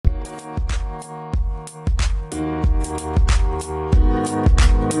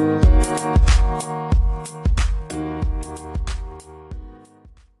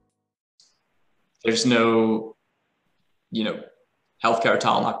There's no, you know, healthcare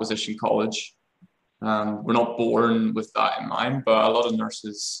talent acquisition college. We're not born with that in mind, but a lot of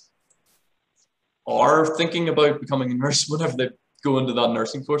nurses are thinking about becoming a nurse whenever they go into that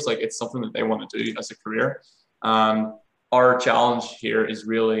nursing course. Like it's something that they want to do as a career. Our challenge here is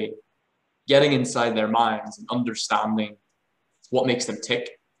really getting inside their minds and understanding what makes them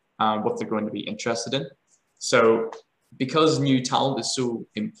tick, what they're going to be interested in. So because new talent is so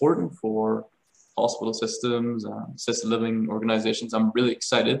important for hospital systems, assisted living organizations, I'm really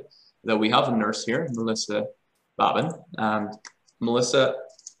excited that we have a nurse here, Melissa Babin. And Melissa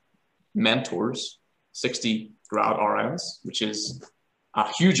mentors 60 grad RNs, which is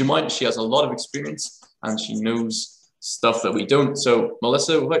a huge amount. She has a lot of experience and she knows stuff that we don't. So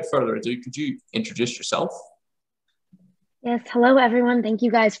Melissa, without further ado, could you introduce yourself? Yes, hello everyone. Thank you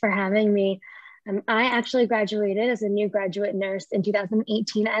guys for having me. I actually graduated as a new graduate nurse in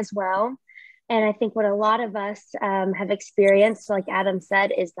 2018 as well. And I think what a lot of us have experienced, like Adam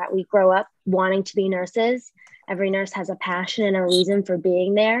said, is that we grow up wanting to be nurses. Every nurse has a passion and a reason for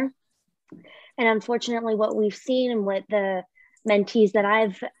being there. And unfortunately, what we've seen and what the mentees that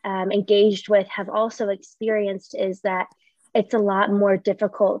I've engaged with have also experienced is that it's a lot more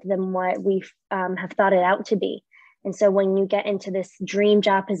difficult than what we have thought it out to be. And so when you get into this dream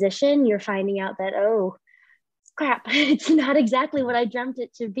job position, you're finding out that, oh, crap, it's not exactly what I dreamt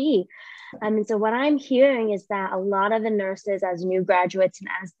it to be. And so what I'm hearing is that a lot of the nurses as new graduates and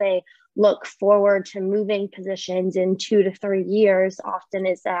as they look forward to moving positions in 2 to 3 years, often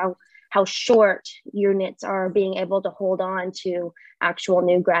is how short units are being able to hold on to actual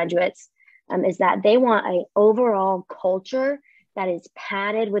new graduates, is that they want an overall culture that is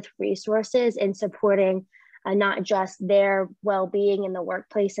padded with resources in supporting not just their well-being in the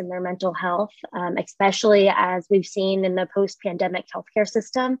workplace and their mental health, especially as we've seen in the post-pandemic healthcare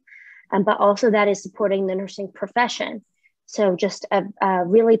system, but also that is supporting the nursing profession. So just a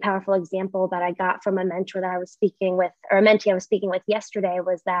really powerful example that I got from a mentor that I was speaking with, or a mentee I was speaking with yesterday,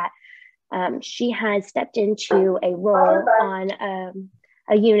 was that she had stepped into a role on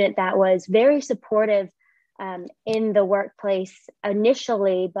a unit that was very supportive in the workplace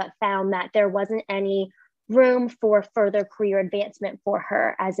initially, but found that there wasn't any room for further career advancement for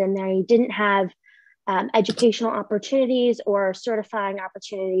her, as in they didn't have educational opportunities or certifying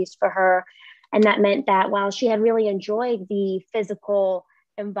opportunities for her. And that meant that while she had really enjoyed the physical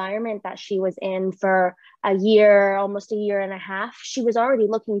environment that she was in for a year, almost a year and a half, she was already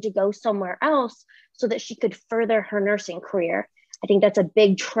looking to go somewhere else so that she could further her nursing career. I think that's a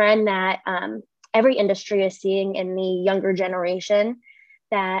big trend that every industry is seeing in the younger generation,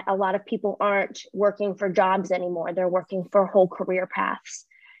 that a lot of people aren't working for jobs anymore. They're working for whole career paths.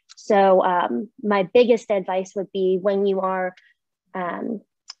 So my biggest advice would be, when you are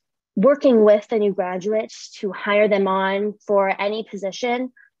working with the new graduates, to hire them on for any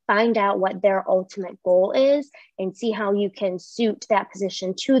position, find out what their ultimate goal is and see how you can suit that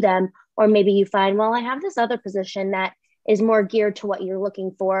position to them. Or maybe you find, well, I have this other position that is more geared to what you're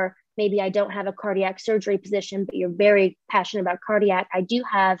looking for. Maybe I don't have a cardiac surgery position, but you're very passionate about cardiac. I do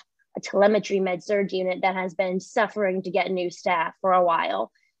have a telemetry med-surg unit that has been suffering to get new staff for a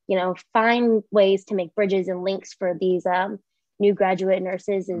while. You know, find ways to make bridges and links for these new graduate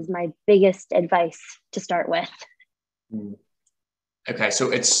nurses is my biggest advice to start with. Okay,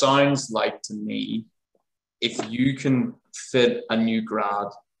 so it sounds like to me, if you can fit a new grad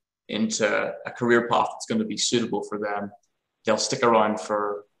into a career path that's going to be suitable for them, they'll stick around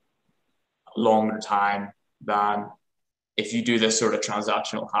for a longer time than if you do this sort of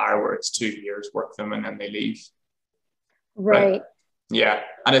transactional hire where it's 2 years, work them, and then they leave. Right. Yeah,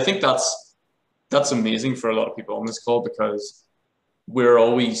 and I think that's amazing for a lot of people on this call, because we're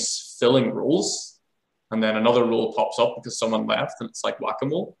always filling roles and then another role pops up because someone left, and it's like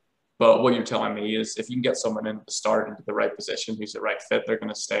whack-a-mole. But what you're telling me is, if you can get someone in to start into the right position who's the right fit, they're going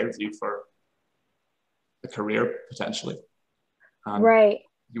to stay with you for a career potentially. Right.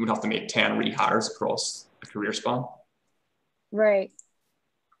 You would have to make 10 rehires across a career span. Right.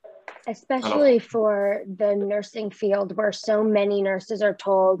 Especially for the nursing field, where so many nurses are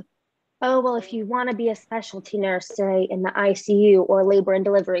told, oh, well, if you want to be a specialty nurse, say in the ICU or labor and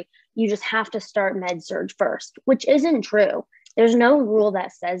delivery, you just have to start med-surg first, which isn't true. There's no rule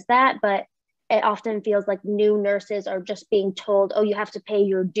that says that, but it often feels like new nurses are just being told, oh, you have to pay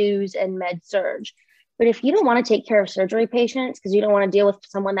your dues in med-surg. But if you don't want to take care of surgery patients because you don't want to deal with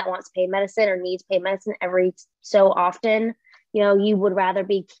someone that wants pain medicine or needs pain medicine every so often, you know, you would rather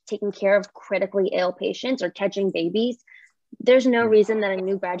be taking care of critically ill patients or catching babies, there's no reason that a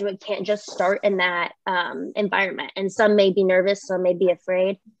new graduate can't just start in that environment. And some may be nervous, some may be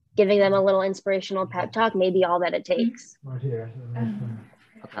afraid. giving them a little inspirational pep talk may be all that it takes.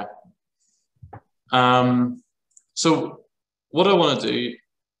 Okay. So what I want to do,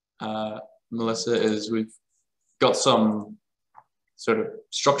 Melissa, is we've got some sort of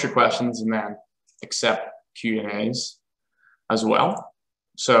structured questions and then accept Q&As as well.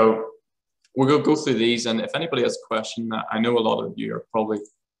 So we're going to go through these, and if anybody has a question, I know a lot of you are probably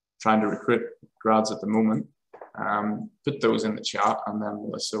trying to recruit grads at the moment, put those in the chat and then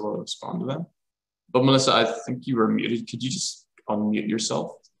Melissa will respond to them. But Melissa, I think you were muted. Could you just unmute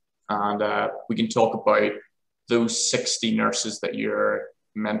yourself? And we can talk about those 60 nurses that you're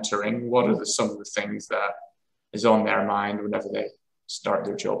mentoring. What are some of the things that is on their mind whenever they start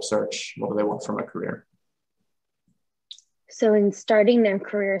their job search? What do they want from a career? So in starting their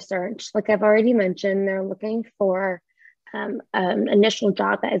career search, like I've already mentioned, they're looking for an initial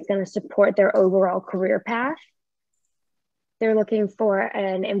job that is going to support their overall career path. They're looking for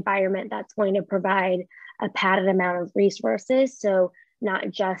an environment that's going to provide a padded amount of resources. So not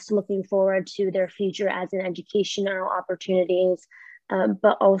just looking forward to their future as an educational opportunities,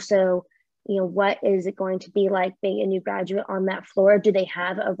 but also, you know, what is it going to be like being a new graduate on that floor? Do they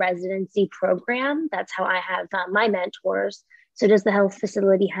have a residency program? That's how I have my mentors. So does the health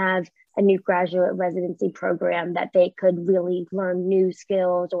facility have a new graduate residency program that they could really learn new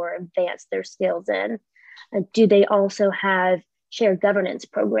skills or advance their skills in? Do they also have shared governance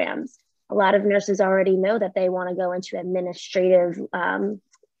programs? A lot of nurses already know that they want to go into administrative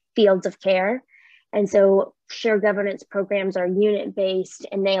fields of care. And so shared governance programs are unit-based,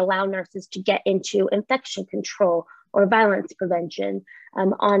 and they allow nurses to get into infection control or violence prevention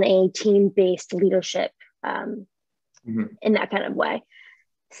on a team-based leadership in that kind of way.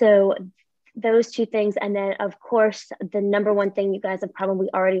 So those two things. And then of course, the number one thing you guys have probably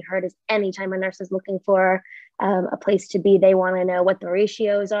already heard is anytime a nurse is looking for a place to be, they want to know what the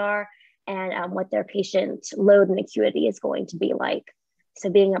ratios are and what their patient load and acuity is going to be like. So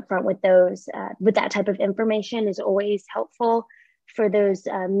being upfront with those, with that type of information is always helpful. For those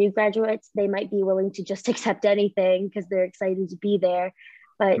new graduates, they might be willing to just accept anything because they're excited to be there.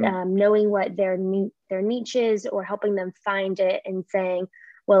 But knowing what their niche is, or helping them find it and saying,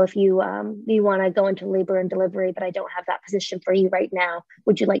 well, if you want to go into labor and delivery, but I don't have that position for you right now,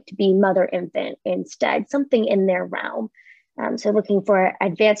 would you like to be mother infant instead? Something in their realm. So looking for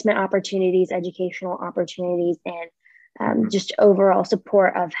advancement opportunities, educational opportunities, and just overall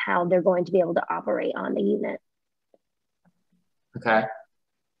support of how they're going to be able to operate on the unit. Okay.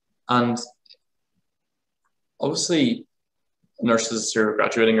 And obviously nurses who are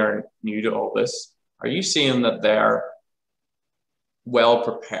graduating are new to all this. Are you seeing that they're well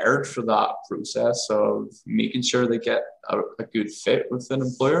prepared for that process of making sure they get a good fit with an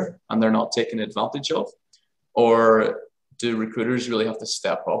employer and they're not taken advantage of? Or do recruiters really have to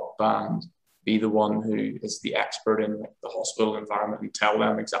step up and be the one who is the expert in the hospital environment and tell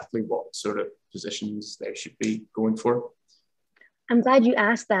them exactly what sort of positions they should be going for? I'm glad you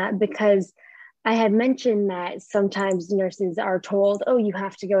asked that, because I had mentioned that sometimes nurses are told, oh, you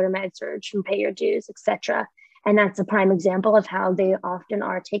have to go to med-surg and pay your dues, etc. And that's a prime example of how they often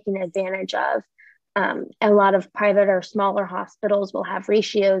are taken advantage of. A lot of private or smaller hospitals will have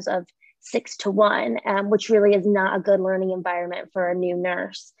ratios of 6-to-1, which really is not a good learning environment for a new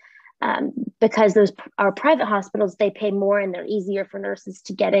nurse. Because those are private hospitals, they pay more and they're easier for nurses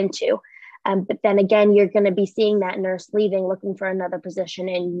to get into. But then again, you're going to be seeing that nurse leaving, looking for another position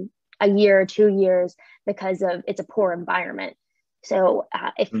in a year or 2 years because of it's a poor environment. So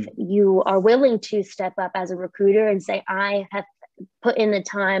if you are willing to step up as a recruiter and say, I have put in the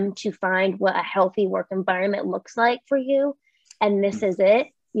time to find what a healthy work environment looks like for you, and this is it,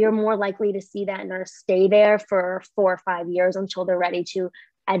 you're more likely to see that nurse stay there for 4 or 5 years until they're ready to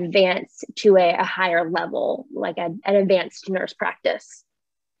advance to a higher level, like an advanced nurse practice.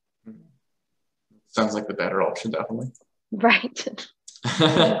 Sounds like the better option, definitely. Right.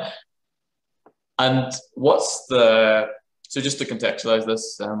 And so just to contextualize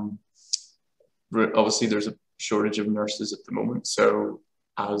this, obviously there's a shortage of nurses at the moment. So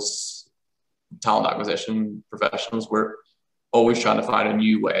as talent acquisition professionals, we're always trying to find a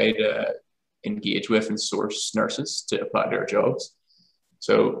new way to engage with and source nurses to apply to our jobs.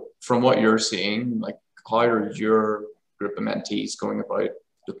 So from what you're seeing, like, how are your group of mentees going about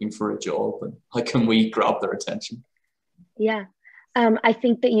looking for a job, and how can we grab their attention? Yeah, I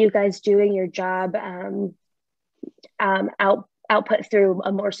think that you guys doing your job output through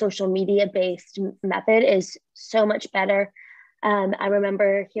a more social media based method is so much better. I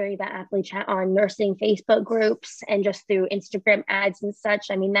remember hearing about Athlete Chat on nursing Facebook groups and just through Instagram ads and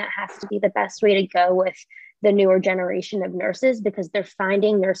such. I mean, that has to be the best way to go with the newer generation of nurses because they're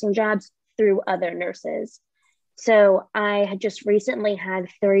finding nursing jobs through other nurses. So I had just recently had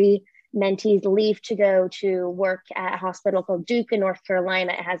 3 mentees leave to go to work at a hospital called Duke in North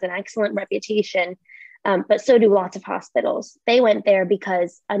Carolina. It has an excellent reputation, but so do lots of hospitals. They went there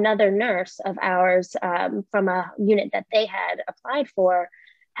because another nurse of ours from a unit that they had applied for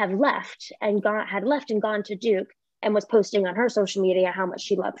had left and gone to Duke and was posting on her social media how much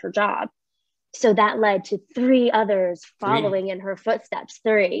she loved her job. So that led to 3 others following in her footsteps.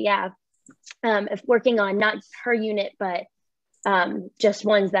 3, yeah. If working on not her unit, but just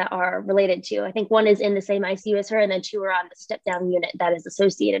ones that are related to. I think 1 is in the same ICU as her, and then 2 are on the step down unit that is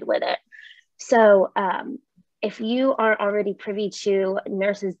associated with it. So if you are already privy to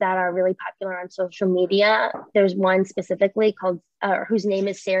nurses that are really popular on social media, there's one specifically called, whose name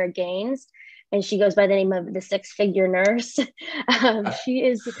is Sarah Gaines, and she goes by the name of the 6-figure nurse.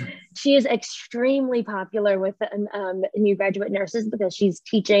 She is extremely popular with new graduate nurses because she's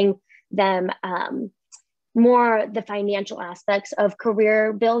teaching them more the financial aspects of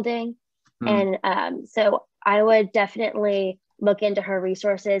career building. And so I would definitely look into her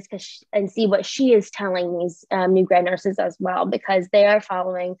resources and see what she is telling these new grad nurses as well, because they are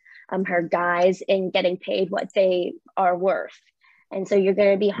following her guides in getting paid what they are worth. And so you're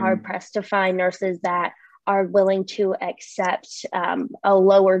going to be hard pressed to find nurses that are willing to accept a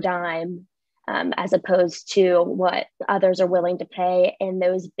lower dime as opposed to what others are willing to pay in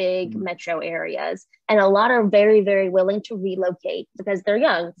those big metro areas. And a lot are very, very willing to relocate because they're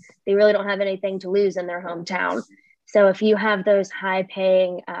young. They really don't have anything to lose in their hometown. So if you have those high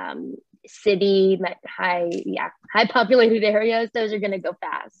paying high populated areas, those are going to go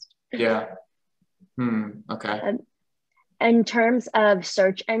fast. Yeah. Okay. In terms of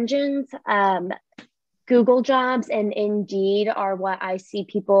search engines, Google Jobs and Indeed are what I see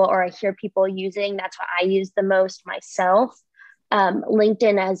people or I hear people using. That's what I use the most myself.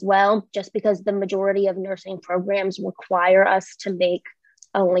 LinkedIn as well, just because the majority of nursing programs require us to make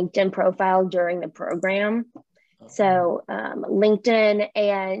a LinkedIn profile during the program. So LinkedIn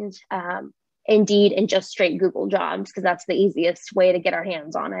and Indeed and just straight Google Jobs, because that's the easiest way to get our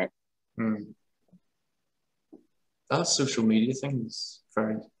hands on it. That social media thing is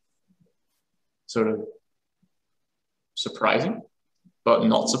very sort of surprising, but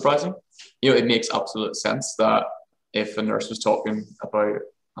not surprising. You know, it makes absolute sense that if a nurse was talking about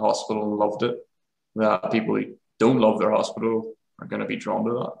a hospital and loved it, that people who don't love their hospital are going to be drawn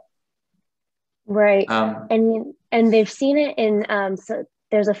to that. Right. And they've seen it in, so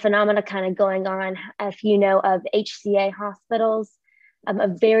there's a phenomena kind of going on, if you know of HCA hospitals, a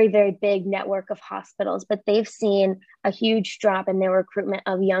very, very big network of hospitals, but they've seen a huge drop in their recruitment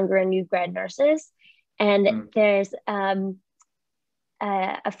of younger and new grad nurses. And there's a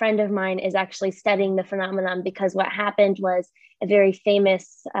friend of mine is actually studying the phenomenon because what happened was a very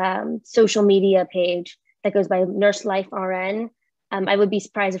famous social media page that goes by Nurse Life RN. I would be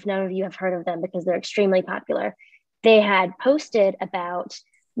surprised if none of you have heard of them because they're extremely popular. They had posted about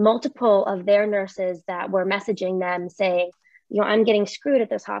multiple of their nurses that were messaging them saying, you know, I'm getting screwed at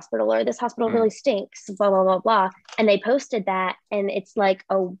this hospital, or this hospital really stinks, blah, blah, blah, blah. And they posted that, and it's like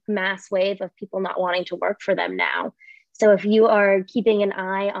a mass wave of people not wanting to work for them now. So if you are keeping an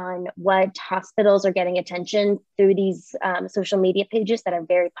eye on what hospitals are getting attention through these social media pages that are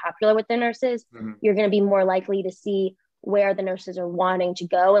very popular with the nurses, you're going to be more likely to see where the nurses are wanting to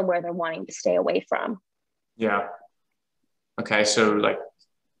go and where they're wanting to stay away from. Yeah. Okay, so like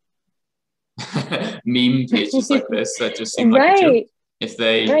meme pages like this that just seem like a joke. If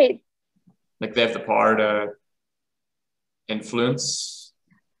they like they have the power to influence.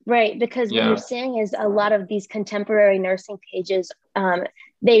 Right, because what you're saying is a lot of these contemporary nursing pages,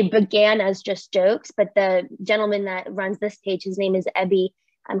 they began as just jokes, but the gentleman that runs this page, his name is Ebby,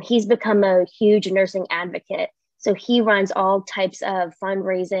 he's become a huge nursing advocate. So he runs all types of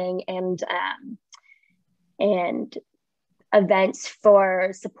fundraising and events for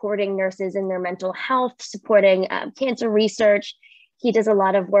supporting nurses in their mental health, supporting cancer research. He does a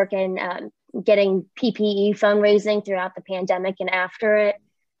lot of work in getting PPE fundraising throughout the pandemic and after it.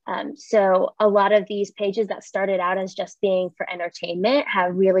 So a lot of these pages that started out as just being for entertainment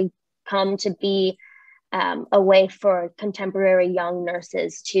have really come to be a way for contemporary young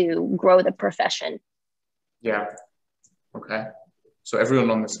nurses to grow the profession. Yeah. Okay. So everyone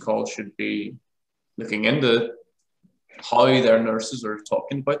on this call should be looking into how their nurses are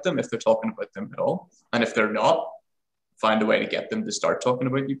talking about them, if they're talking about them at all. And if they're not, find a way to get them to start talking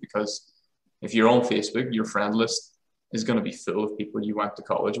about you, because if you're on Facebook, your friend list is going to be full of people you went to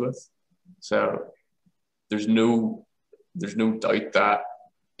college with. So there's no doubt that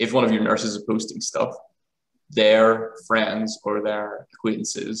if one of your nurses is posting stuff, their friends or their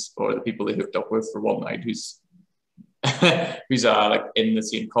acquaintances or the people they hooked up with for one night who's like in the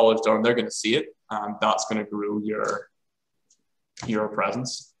same college dorm, they're going to see it, and that's going to grow your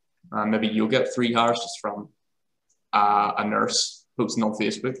presence. Maybe you'll get 3 hires just from a nurse posting on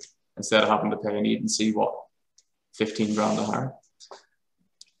Facebook instead of having to pay an agency 15 grand a hire.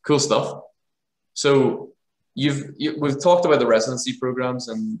 Cool stuff. So we've talked about the residency programs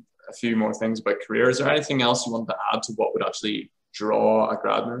and a few more things about career. Is there anything else you want to add to what would actually draw a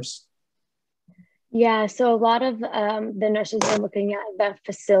grad nurse? Yeah, so a lot of the nurses are looking at the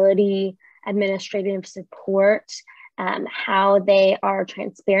facility administrative support, how they are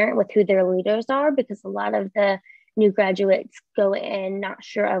transparent with who their leaders are, because a lot of the new graduates go in not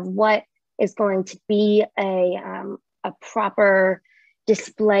sure of what is going to be a proper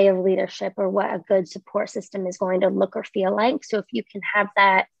display of leadership or what a good support system is going to look or feel like. So if you can have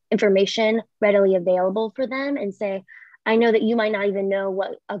that information readily available for them and say, I know that you might not even know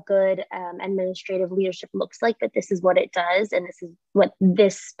what a good administrative leadership looks like, but this is what it does, and this is what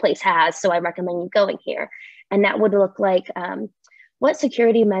this place has, so I recommend you going here. And that would look like what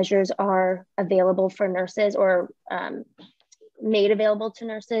security measures are available for nurses or made available to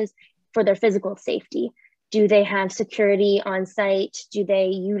nurses for their physical safety. Do they have security on site? Do they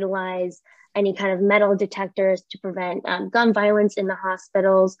utilize any kind of metal detectors to prevent gun violence in the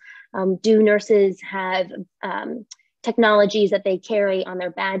hospitals? Do nurses have technologies that they carry on their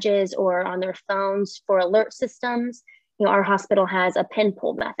badges or on their phones for alert systems? You know, our hospital has a pin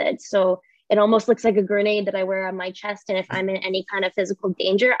pull method. So it almost looks like a grenade that I wear on my chest. And if I'm in any kind of physical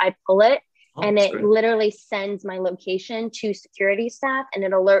danger, I pull it and it literally sends my location to security staff, and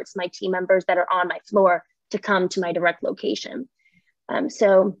it alerts my team members that are on my floor to come to my direct location.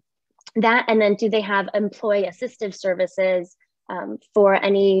 So that, and then do they have employee assistive services for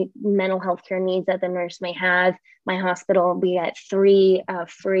any mental health care needs that the nurse may have? My hospital, we get 3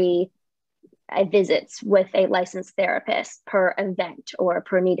 free visits with a licensed therapist per event or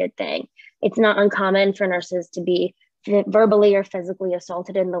per needed thing. It's not uncommon for nurses to be verbally or physically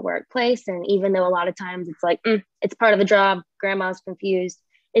assaulted in the workplace. And even though a lot of times it's like, it's part of the job, grandma's confused,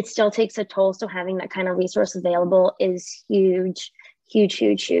 it still takes a toll. So having that kind of resource available is huge, huge,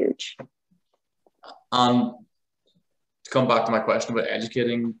 huge, huge. To come back to my question about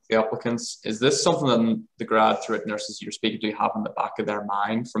educating the applicants, is this something that the graduate nurses you're speaking to have in the back of their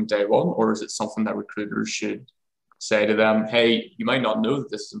mind from day one, or is it something that recruiters should say to them, hey, you might not know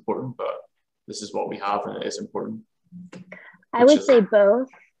that this is important, but this is what we have and it is important? I would say both.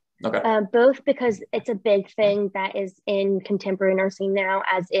 Okay. Both, because it's a big thing that is in contemporary nursing now,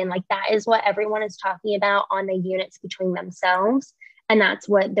 as in like that is what everyone is talking about on the units between themselves. And that's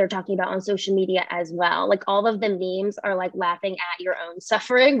what they're talking about on social media as well. Like all of the memes are like laughing at your own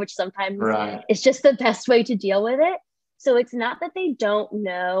suffering, which sometimes is just the best way to deal with it. So it's not that they don't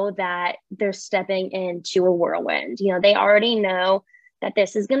know that they're stepping into a whirlwind. You know, they already know that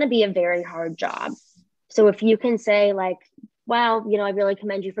this is going to be a very hard job. So if you can say like, wow, you know, I really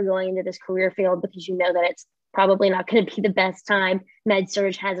commend you for going into this career field because you know that it's probably not going to be the best time.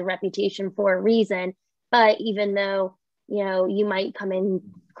 Med-Surg has a reputation for a reason. But even though, you know, you might come in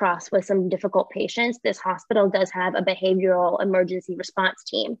cross with some difficult patients, this hospital does have a behavioral emergency response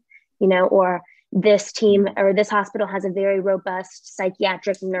team, you know, or this team or this hospital has a very robust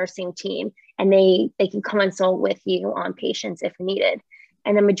psychiatric nursing team, and they can consult with you on patients if needed.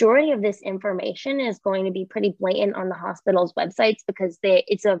 And the majority of this information is going to be pretty blatant on the hospital's websites because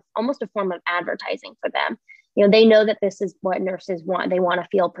it's almost a form of advertising for them. You know, they know that this is what nurses want. They want to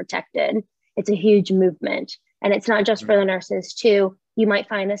feel protected. It's a huge movement. And it's not just for the nurses too. You might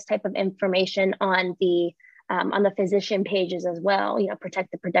find this type of information on the physician pages as well. You know,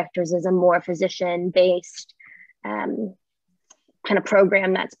 Protect the Protectors is a more physician-based kind of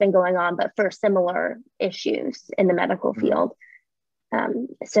program that's been going on, but for similar issues in the medical field.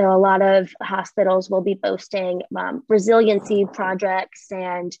 So a lot of hospitals will be boasting resiliency projects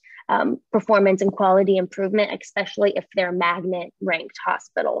and performance and quality improvement, especially if they're magnet ranked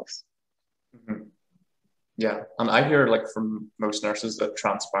hospitals. Yeah, and I hear like from most nurses that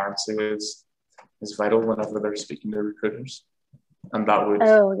transparency is vital whenever they're speaking to recruiters, and that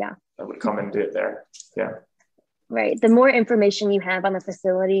would come into it there. Yeah, right. The more information you have on the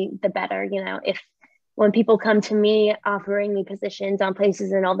facility, the better. You know, when people come to me offering me positions on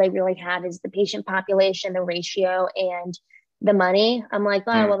places and all they really have is the patient population, the ratio, and the money, I'm like,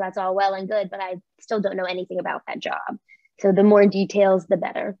 oh, well, that's all well and good, but I still don't know anything about that job. So the more details, the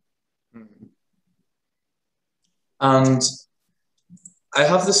better. And I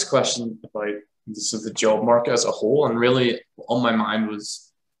have this question about the job market as a whole, and really on my mind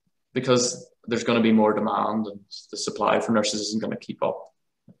was because there's going to be more demand and the supply for nurses isn't going to keep up.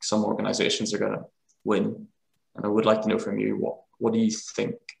 Like some organizations are going to win. And I would like to know from you, what do you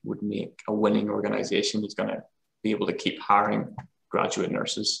think would make a winning organization who's going to be able to keep hiring graduate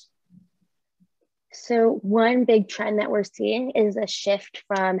nurses? So one big trend that we're seeing is a shift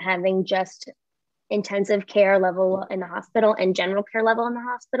from having just intensive care level in the hospital and general care level in the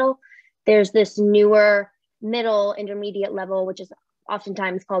hospital. There's this newer middle intermediate level, which is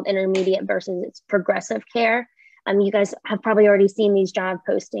oftentimes called intermediate versus it's progressive care. You guys have probably already seen these job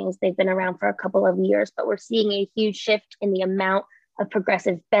postings. They've been around for a couple of years, but we're seeing a huge shift in the amount of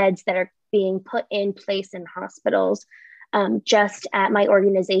progressive beds that are being put in place in hospitals. Just at my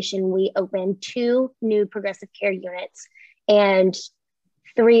organization, we opened 2 new progressive care units, and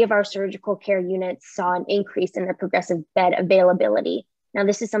 3 of our surgical care units saw an increase in their progressive bed availability. Now,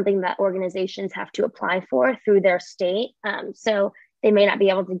 this is something that organizations have to apply for through their state. So they may not be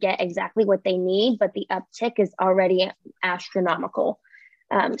able to get exactly what they need, but the uptick is already astronomical.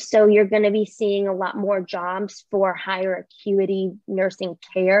 So you're going to be seeing a lot more jobs for higher acuity nursing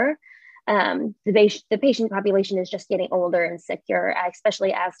care. The patient population is just getting older and sicker,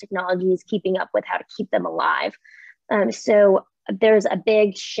 especially as technology is keeping up with how to keep them alive. So there's a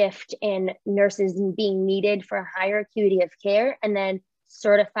big shift in nurses being needed for a higher acuity of care, and then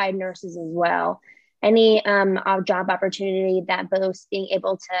certified nurses as well. Any job opportunity that boasts being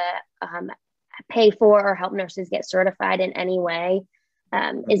able to pay for or help nurses get certified in any way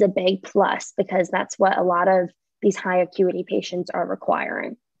is a big plus, because that's what a lot of these high acuity patients are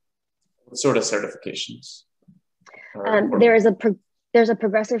requiring. What sort of certifications? There's a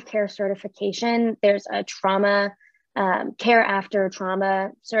progressive care certification. There's a trauma, care after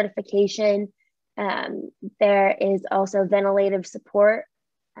trauma certification. There is also ventilative support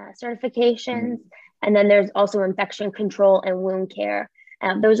certifications. And then there's also infection control and wound care.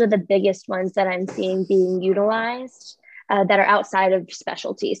 Those are the biggest ones that I'm seeing being utilized that are outside of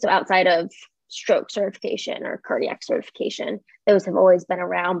specialty. So outside of stroke certification or cardiac certification, those have always been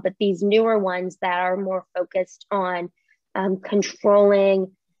around. But these newer ones that are more focused on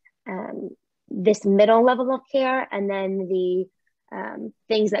controlling this middle level of care, and then the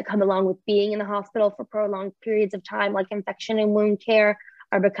things that come along with being in the hospital for prolonged periods of time, like infection and wound care,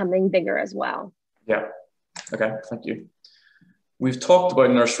 are becoming bigger as well. Yeah. Okay. Thank you. We've talked about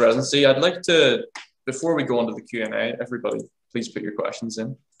nurse residency. I'd like to, before we go on to the Q&A, everybody, please put your questions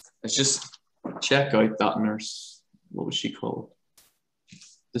in. Let's just check out that nurse. What was she called?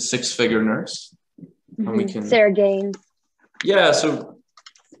 The 6-figure nurse. Mm-hmm. And we can... Sarah Gaines. Yeah. So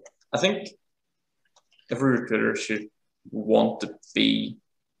I think every recruiter should want to be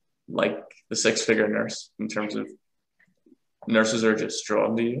like the 6-figure nurse in terms of nurses are just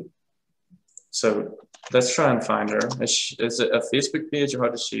drawn to you. So let's try and find her. Is it a Facebook page, or how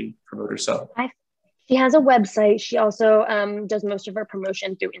does she promote herself? She has a website. She also does most of her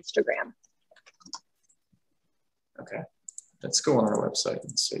promotion through Instagram. Okay, let's go on her website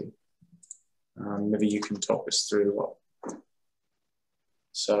and see. Maybe you can talk us through what.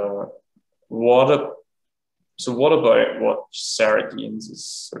 So what about what Sarah Gaines is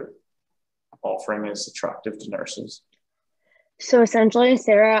sort of offering is attractive to nurses? So essentially,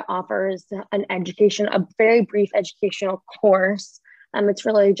 Sarah offers a very brief educational course. It's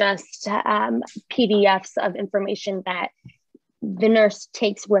really just PDFs of information that the nurse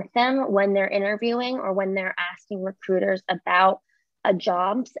takes with them when they're interviewing or when they're asking recruiters about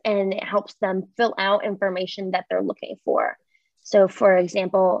jobs, and it helps them fill out information that they're looking for. So for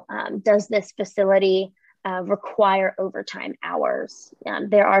example, does this facility require overtime hours?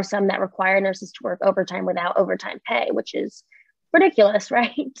 There are some that require nurses to work overtime without overtime pay, which is ridiculous,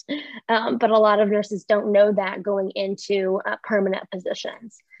 right? But a lot of nurses don't know that going into permanent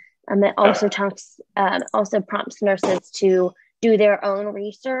positions. It also also prompts nurses to do their own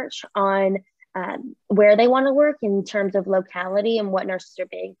research on where they want to work in terms of locality and what nurses are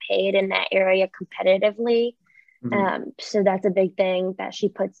being paid in that area competitively. Mm-hmm. So that's a big thing that she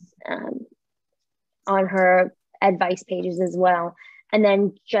puts on her advice pages as well. And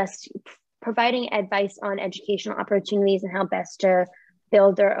then just providing advice on educational opportunities and how best to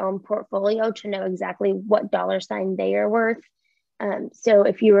build their own portfolio to know exactly what $ they are worth. So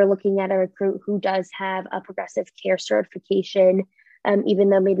if you were looking at a recruit who does have a progressive care certification, even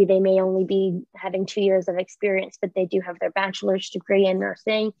though maybe they may only be having 2 years of experience, but they do have their bachelor's degree in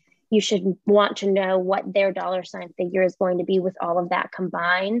nursing, you should want to know what their $ figure is going to be with all of that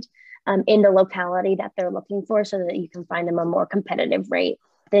combined in the locality that they're looking for, so that you can find them a more competitive rate.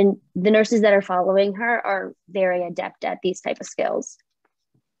 Then the nurses that are following her are very adept at these type of skills.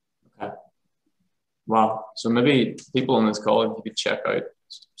 Okay. Wow. So maybe people on this call, if you could check out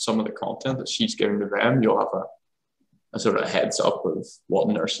some of the content that she's giving to them, you'll have a sort of heads up of what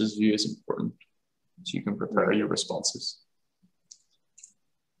nurses view as important, so you can prepare your responses.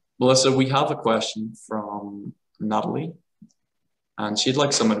 Melissa, we have a question from Natalie, and she'd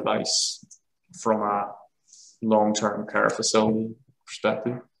like some advice from a long-term care facility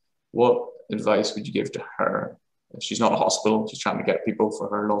perspective. What advice would you give to her? If she's not a hospital, she's trying to get people for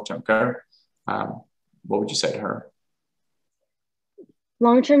her long-term care. What would you say to her?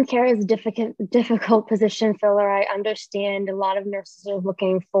 Long-term care is a difficult position filler. I understand a lot of nurses are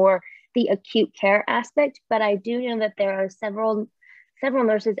looking for the acute care aspect, but I do know that there are several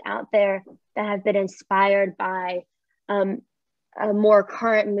nurses out there that have been inspired by a more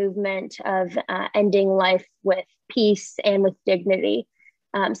current movement of ending life with peace and with dignity.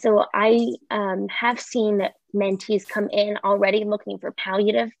 So I have seen that mentees come in already looking for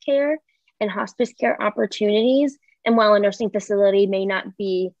palliative care and hospice care opportunities. And while a nursing facility may not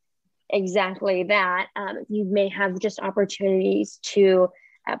be exactly that, you may have just opportunities to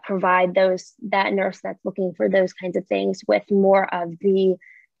provide that nurse that's looking for those kinds of things with more of the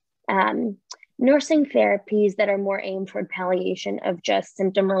nursing therapies that are more aimed toward palliation of just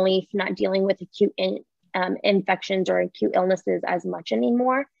symptom relief, not dealing with acute infections or acute illnesses as much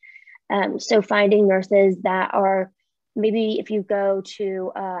anymore. So finding nurses that are, maybe if you go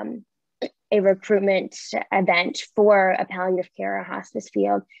to a recruitment event for a palliative care or hospice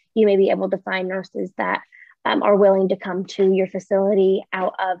field, you may be able to find nurses that are willing to come to your facility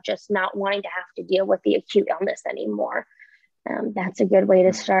out of just not wanting to have to deal with the acute illness anymore. That's a good way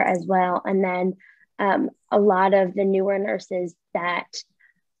to start as well. And then a lot of the newer nurses that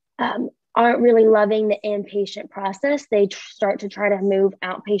aren't really loving the inpatient process, they start to try to move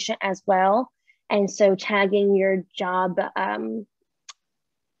outpatient as well. And so tagging your job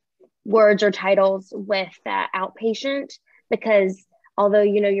words or titles with outpatient, because although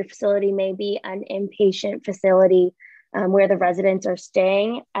your facility may be an inpatient facility where the residents are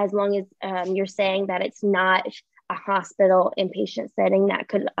staying, as long as you're saying that it's not a hospital inpatient setting, that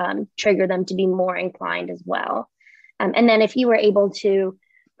could trigger them to be more inclined as well. And then if you were able to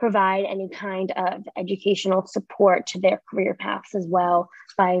provide any kind of educational support to their career paths as well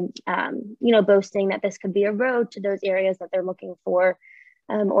by boasting that this could be a road to those areas that they're looking for,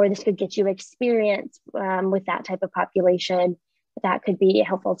 or this could get you experience with that type of population, that could be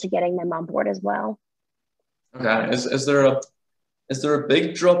helpful to getting them on board as well. Okay, is there a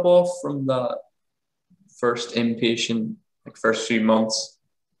big drop off from the first inpatient, like first few months,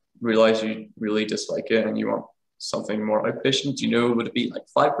 realize you really dislike it and you want something more outpatient? Do you know, would it be like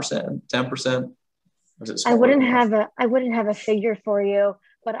 5%, 10%? I wouldn't have a figure for you,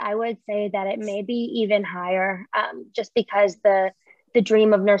 but I would say that it may be even higher, just because the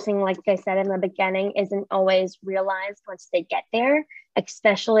dream of nursing, like I said in the beginning, isn't always realized once they get there,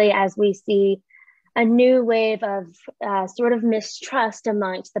 especially as we see a new wave of sort of mistrust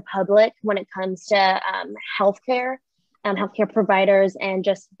amongst the public when it comes to healthcare providers, and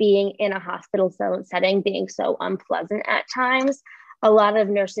just being in a hospital setting being so unpleasant at times. A lot of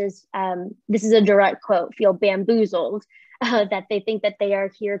nurses, this is a direct quote, feel bamboozled, that they think that they are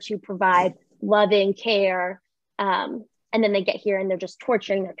here to provide loving care, and then they get here and they're just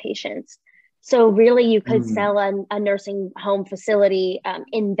torturing their patients. So really you could sell a nursing home facility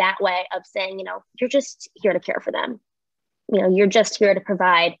in that way of saying, you're just here to care for them. You're just here to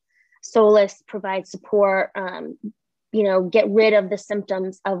provide solace, provide support, get rid of the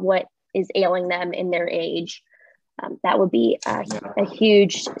symptoms of what is ailing them in their age. That would be a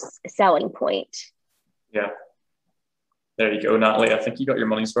huge selling point. Yeah. There you go, Natalie. I think you got your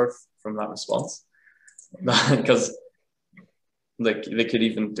money's worth from that response. Because they could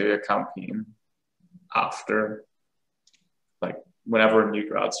even do a campaign after, like whenever new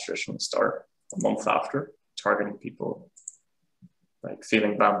grads traditionally start, a month after, targeting people like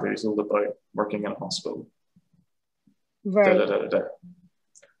feeling bamboozled about working in a hospital. Right.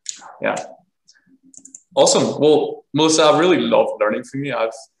 Yeah. Awesome. Well, Melissa, I really love learning from you.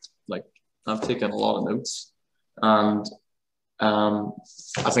 I've taken a lot of notes, and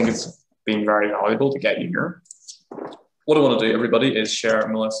I think it's been very valuable to get you here. What I want to do, everybody, is share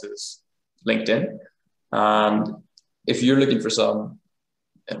Melissa's LinkedIn. And if you're looking for some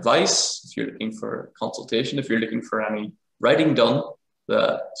advice, if you're looking for consultation, if you're looking for any writing done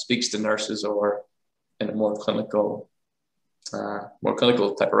that speaks to nurses or in a more clinical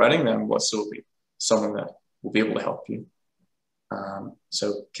type of writing, then Melissa will be someone that will be able to help you.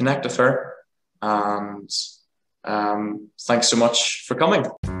 So connect with her, and thanks so much for coming.